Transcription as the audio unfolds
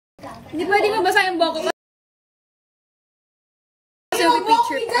Hindi pwede mabasa yung buhok ko. Kasi yung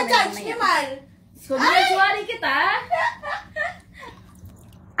picture ko naman. So, binasuwari kita.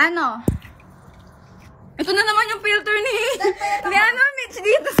 Ano? Ito na naman yung filter ni Mitch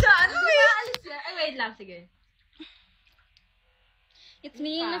dito sa ano eh. Ay, wait lang, sige. It's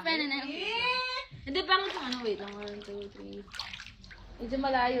me and my friend and I. Hindi, pangit yung ano, wait lang. 1, 2, 3. Medyo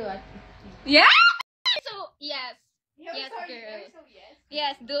malayo at. Yeah! So, yes. Yes, girl.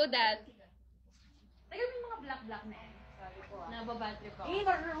 Yes, do that. Tagal mo yung mga black-black na yan. Sabi ko ah. Nababattery ko.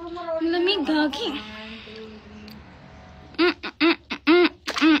 Lamig, gagi. 1, 2,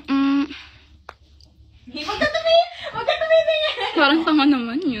 3. Huwag ka tumingin! Parang tanga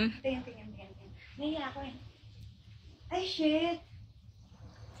naman yun. Tingin. Nahiya ako eh. Ay, shit.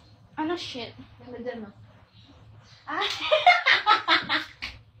 Ano shit? Ganda dyan, no? Ah!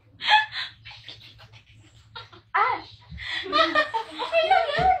 Ash! Okay lang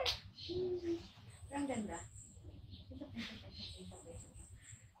yan! Ang ganda.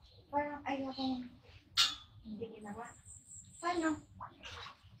 Parang ayaw kong hindi ginawa. Paano?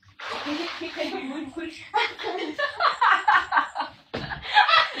 Hindi kayo bulbul.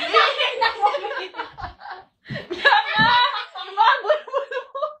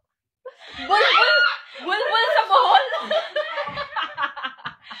 Bulbul sa Bohol!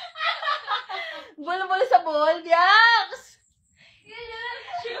 Bulbul sa Bohol, Bianca!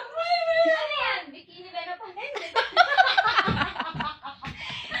 Ano yan? Bikini ba na pa?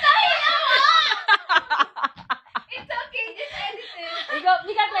 It's okay, just edit it. Ikaw,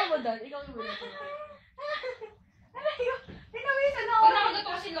 Mika, try mo doon. Ikaw yung muna. Ano yun? Pinawisan ako. Huwag nakagato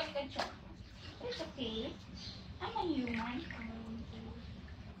kasi lokitan siya. It's okay. I'm a human.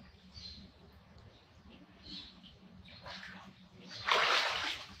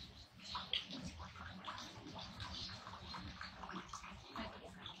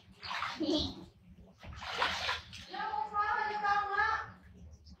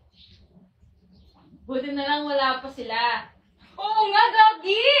 Buti na lang wala pa sila. Oo nga,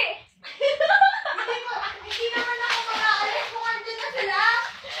 Gagi! Hindi naman ako makaalis kung andyan na sila.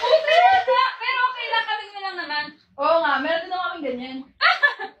 Okay na! Pero okay lang, kaming lang naman. Oo nga, meron din ako kaming ganyan.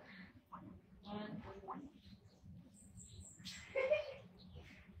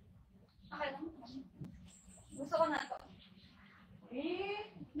 Okay lang. Gusto ko na to. Okay.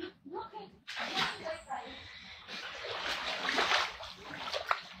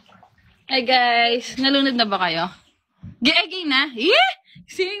 Hi guys! Nalunod na ba kayo? Again na?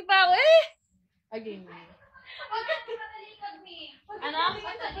 Singing pa ako Again na. Huwag ka matalikod, Mi. Ano?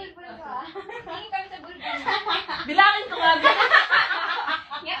 Matalikod ka. Tingin kami sa bulkan. Bilangin ko nga.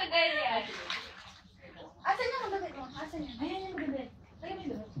 Nga ka dahil yan. Asan niya ang bagay mo? Asan niya? Ayan yung gabi. Lagay mo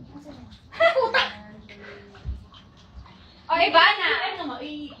yung bagay. Asan niya? Puta! O, iba na. Ano naman?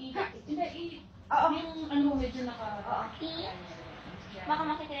 Hindi, Oo. yung ano mo medyo naka... Oo. Baka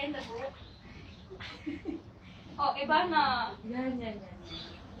makita yung lago. O, iba na. Yan.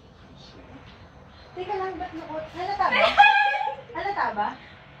 Teka lang, ba't nuot? Halata ba? Halata ba?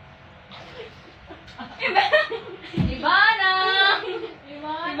 Iba na!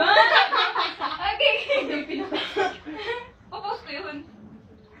 Okay. Popost ko yun.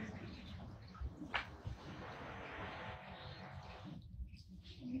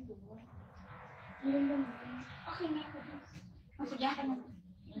 Okay na. Sige ka na.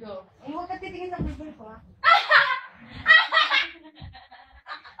 Go. Huwag ka titingin sa bulbul ko, ha?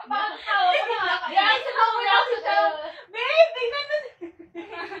 Guys, ako sa'yo. Babe, tingnan mo.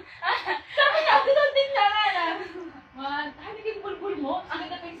 Sabi niya, don't tingnan na. Hanig yung bulbul mo. Ang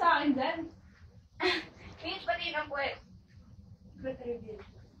ganda sa akin dyan. Mitch, pati ang puwet. Good reveal.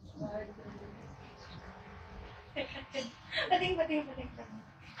 Pating.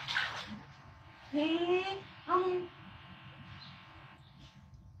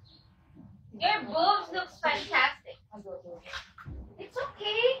 Your boobs looks fantastic. It's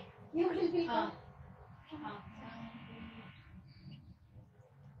okay. You will be fine.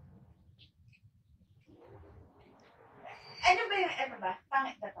 Ano ba yung ano ba?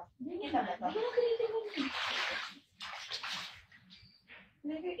 Pangit ba to? Ito ba to?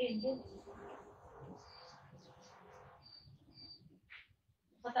 Never ended.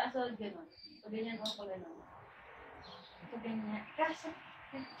 Pataas o gano'n. Pag ganyan o pag gano'n. Pag ganyan. Kaso,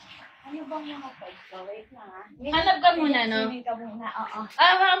 ano bang mga pwede ko? Wait lang, ha? Hanap ka muna, no? Swimming ka muna, oo.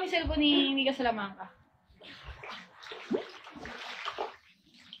 Baka may cellphone ni Mika Salamanca.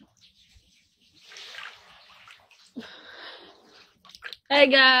 Hi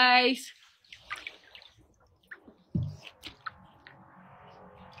guys!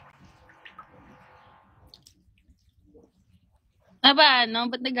 Aba, ano?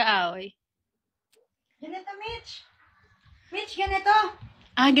 Ba't nag-aaway? Ganito, Mitch. Mitch, ganito.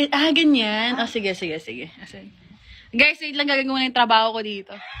 Ganyan. Oh, sige. Asan? Guys, wait lang, gagawin ko na yung trabaho ko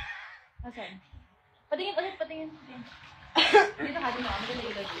dito. Asan? Patingin ulit, patingin. Dito ka, dito ka. Maganda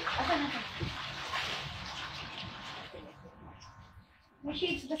ilagay. Asan? May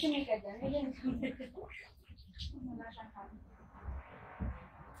shades ba si Mika dyan? Ayan. Wala siyang kami.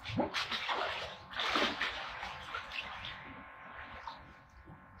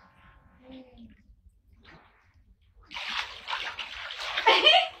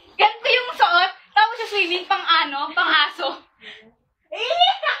 Ganito yung suot, tapos sa swimming pang aso.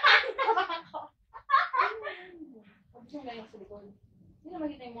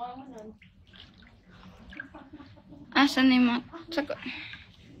 Asan na yung mga...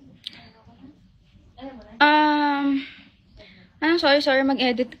 Sorry,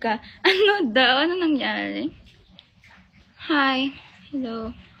 mag-edit ka. Ano daw? Ano nangyari? Hi.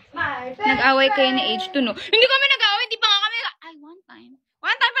 Hello. Nag-away kayo ni H2, no? Hindi kami nag-away, di pa nga kami... Ay,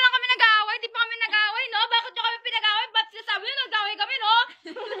 one time pa lang kami nag-away, di pa kami nag-away, no? Bakit nyo kami pinag-away? Ba't sinasabi nyo nag-away kami, no?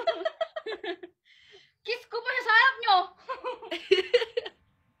 Kiss ko pa sa harap nyo.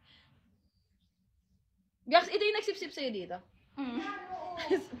 Gax, ito yung nagsip-sip sa'yo dito.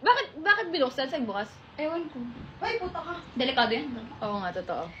 Bakit binuksan sa'yo bukas? Ewan ko. Ay, puta ka. Delikado yan. Oo nga,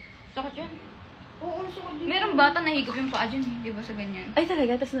 totoo. Sakit yan. Oo, sakit dito. Merong bata nahigop yung paa dyan, di ba sa ganyan? Ay,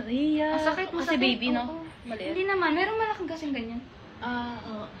 talaga? Tapos nahiya. Ang sakit, Kasi masakit. baby, no? Oo. Maliit. Hindi naman, merong malaking kasing ganyan.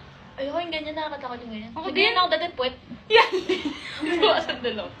 Oo. Ayoko yung ganyan, nakakatakot yung ganyan. Ako Ganyan din. ako dati, puwet. Yan! Buwasan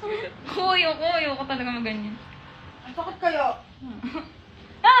dalaw. Ayoko talaga maganyan. Ang sakit kayo.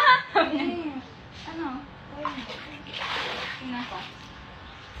 Ano? Tingnan ko.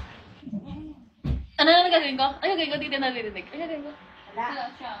 Ano na gagawin ko? Ano gagawin ko? Dito na narinig. Ano gagawin ko? Wala.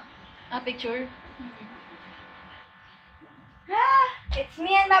 Wala siya. Picture? It's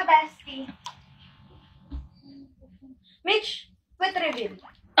me and my bestie. Mitch, foot reveal.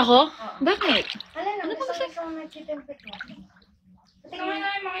 Ako? Bakit? Ano na, Ano gusto ba ko sa nakita yung foot mo. Tingnan mo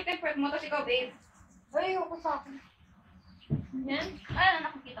na yung mga temperate mo, tapos ikaw, babe. Ay, ayoko sa akin. Yan? Ano,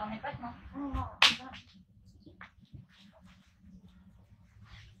 nakikita ko na yung pet mo.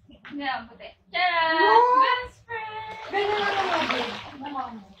 Yan, puti. Tara! No! Best friend! Ganyan na naman, babe. Mukha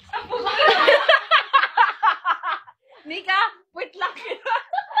mo. Ang puso Mika, puwet lang yun.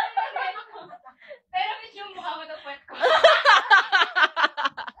 Pero medyo yung mukha mo na pet ko.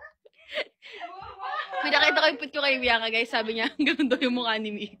 Pinakita ko yung puwet ko kay Bianca, guys. Sabi niya, ganun daw yung mukha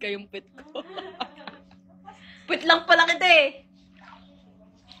ni Mika, yung puwet ko. Puwet lang pala kita eh.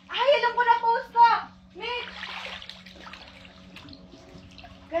 Ay, alam ko na post ko! Mitch!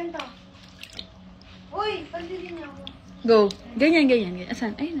 Ganito. Uy, pagdili niya ako. Go. Ganyan.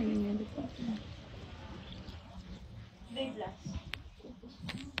 Asan? Ay, ganyan. Babe last.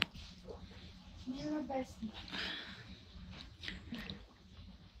 Me and my bestie.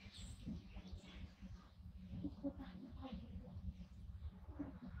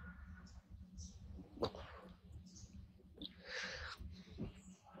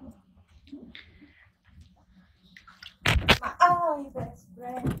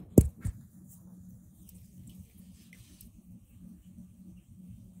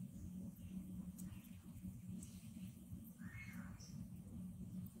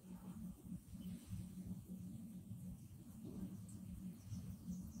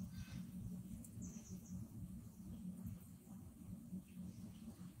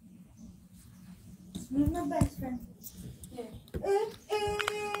 My best friend. Me and my best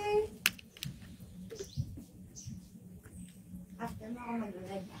friend. After mo ako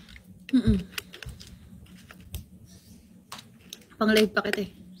mag-live. Pang-live pa kita eh.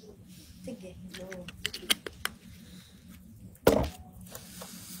 Sige, go.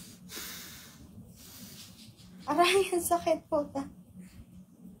 Aray, ang sakit po ta.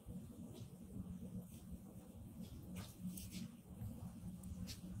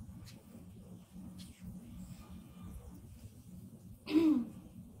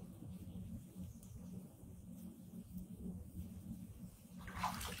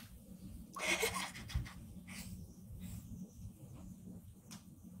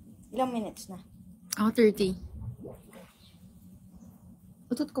 Ilang minutes na? Ako 30.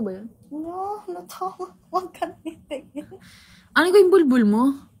 Utot ko ba yun? No, natawa. Huwag ka nitigil. Ano ko yung bulbul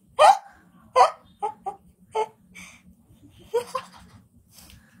mo?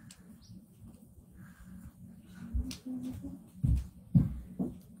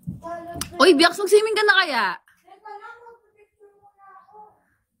 Uy, Biax, mag-swimming ka na kaya?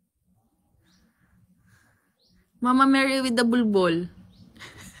 Mama Mary with the bulbul.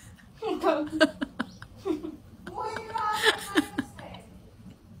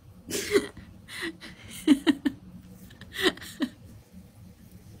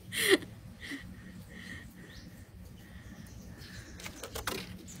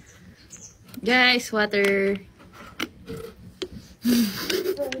 Guys, water.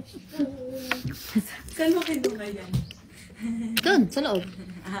 Saan mo kinuha yan? Doon, sa loob.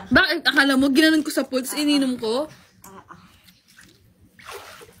 Bakit? Akala mo, ginanon ko sa pools, ininom ko?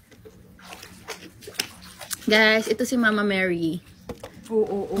 Guys, ito si Mama Mary.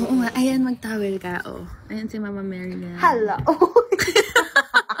 Oo. Oo nga, ayan, mag-towel ka, oh. Ayan si Mama Mary na. Hala.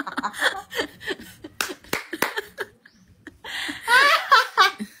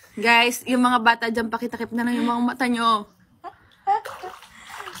 Guys, yung mga bata dyan, pakitakip na lang yung mga mata nyo.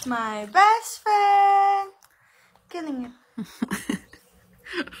 My best friend. Killing it.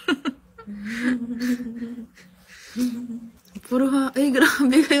 Puro ha, ay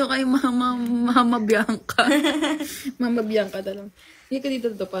grabe kayo kay Mama Bianca. Mama Bianca talaga. Hindi ka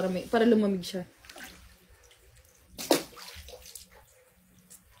dito para lumamig siya.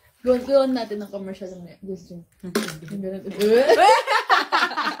 Gawin natin ng commercial ng Justin.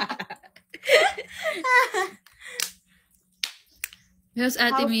 Yes,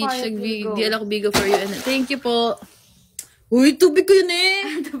 Ate How Mitch, far it will go? di ko bigo for you. And thank you po. Uy, tubig ko yun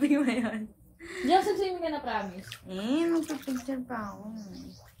eh! Tubig mo yun. Diyan, swimming ka na, promise. Magpapicture pa ako.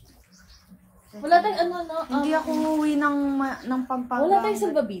 Wala tayong Hindi ako uuwi ng Pampanga. Wala tayong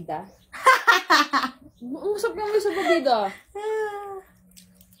salbabida. Usap ka mo yung salbabida.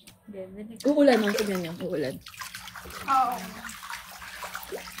 Uulan ang tignan niya. Uulan. Oo.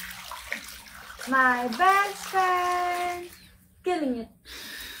 My best friend. Killing it.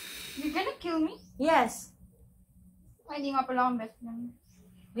 You're gonna kill me? Yes. Ay, hindi nga pala akong best friend.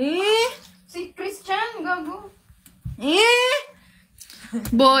 Si Christian, gago.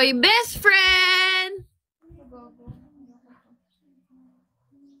 Boy best friend!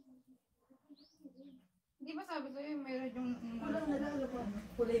 Di ba sabi sa'yo, meron yung...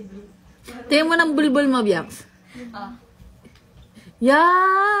 Kulay blue. Tingnan mo ng bulbul mo, Biax.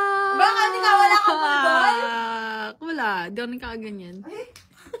 Yeah! Baka hindi ka wala kang bulbul? Wala. Di ako nagkakaganyan.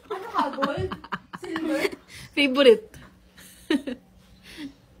 Ano ka, gold? Silver? Favorite.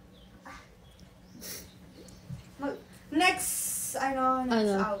 Next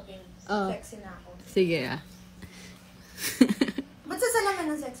outing. Sexy na ako. Sige ah. Ba't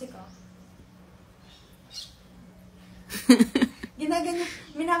sasalaman ng sexy ko? Ginaganyan.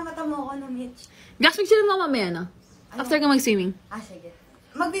 Minamata mo ako ng Mitch. Gax, mag-chill mo mamaya, no? After ka mag-swimming. Sige.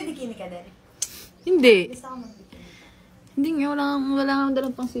 Magbibikini ka din. Hindi. Gusto ko magbibikini. Hindi nga, wala kang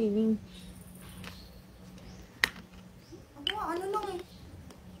dalang pang swimming. Ako, ano lang eh.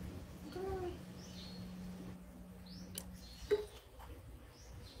 Ito lang eh.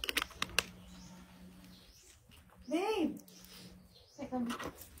 Babe!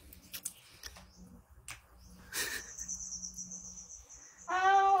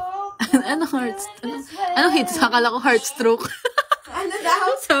 Ano hearts? Ano hits? Akala ko heart stroke. Ano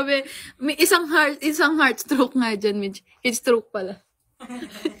daw? Sabi, may isang heart stroke nga dyan, Mitch. Heat stroke pala.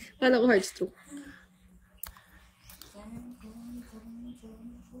 Akala ko heart stroke.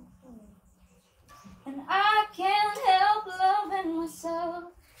 And I can't help loving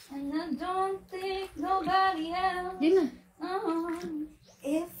myself. And I don't think nobody else. Yun na.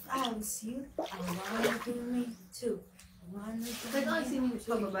 If I was you, I wanna do me too.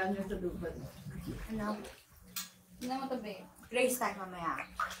 Pababa niyo sa lubad. Ano? Hindi mo to, babe. Race time mamaya.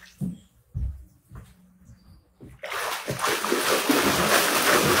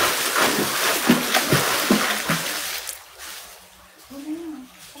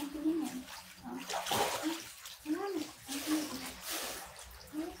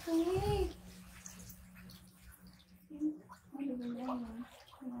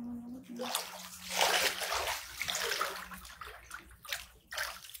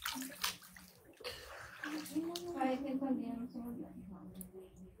 Kahit ito, hindi naman sumaglan.